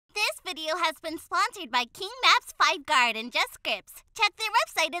video has been sponsored by King Maps 5 Guard and Just Scripts. Check their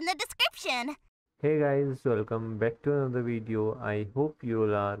website in the description. Hey guys, welcome back to another video. I hope you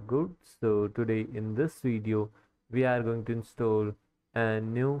all are good. So today in this video we are going to install a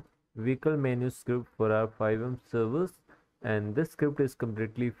new vehicle menu script for our FiveM servers, and this script is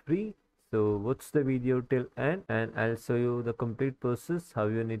completely free. So watch the video till end and I'll show you the complete process, how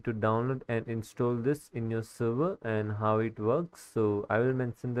you need to download and install this in your server and how it works. So I will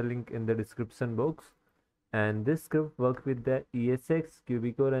mention the link in the description box. And this script works with the ESX,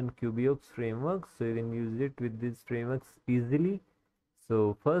 QBCore and QBox frameworks, so you can use it with these frameworks easily.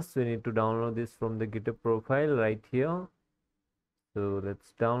 So first we need to download this from the GitHub profile right here. So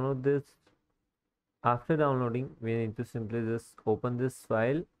let's download this. After downloading, we need to simply just open this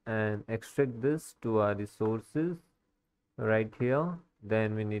file and extract this to our resources right here.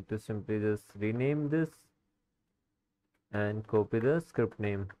 Then we need to simply just rename this and copy the script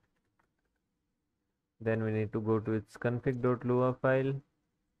name. Then we need to go to its config.lua file.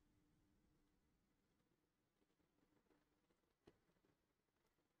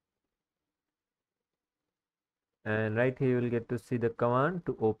 And right here you will get to see the command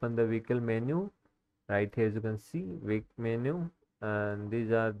to open the vehicle menu. Right here as you can see vehicle menu, and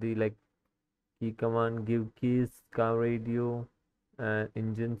these are the key command: give keys, car radio, and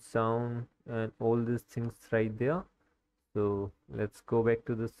engine sound, and all these things right there. So let's go back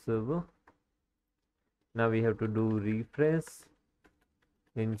to the server. Now we have to do refresh,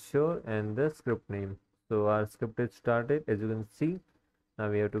 ensure, and the script name. So our script is started as you can see. Now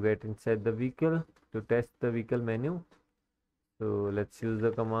we have to get inside the vehicle to test the vehicle menu. So let's use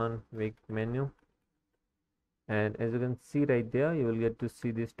the command vehicle menu, and as you can see right there, you will get to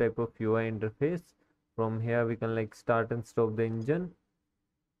see this type of UI interface. From here we can start and stop the engine.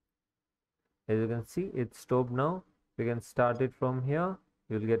 As you can see, it's stopped now. We can start it from here.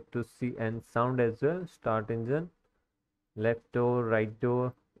 You'll get to see and sound as well. Start engine, left door, right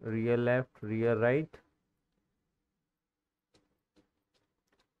door, rear left, rear right,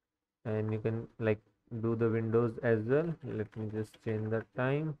 and you can do the windows as well. Let me just change the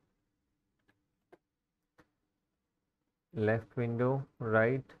time. Left window,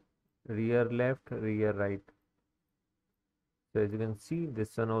 right, rear left, rear right. So as you can see,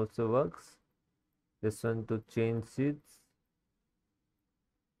 this one also works. This one to change seats.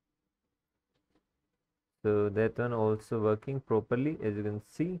 So that one also working properly, as you can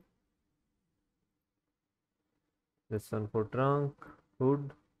see. This one for trunk,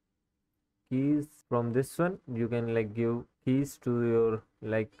 hood, keys. From this one you can give keys to your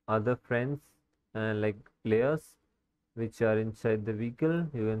other friends and players which are inside the vehicle.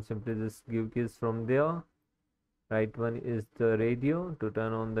 You can simply just give keys from there. Right one is the radio to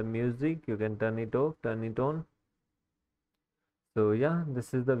turn on the music. You can turn it off, turn it on. So yeah,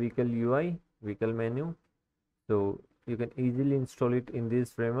 this is the vehicle UI, vehicle menu. So you can easily install it in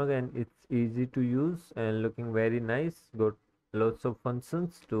this framework, and it's easy to use and looking very nice. Got lots of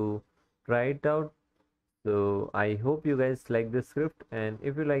functions to try it out. So I hope you guys like this script, and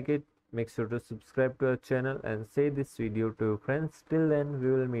if you like it, make sure to subscribe to our channel and share this video to your friends. Till then,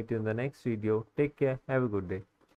 we will meet you in the next video. Take care. Have a good day.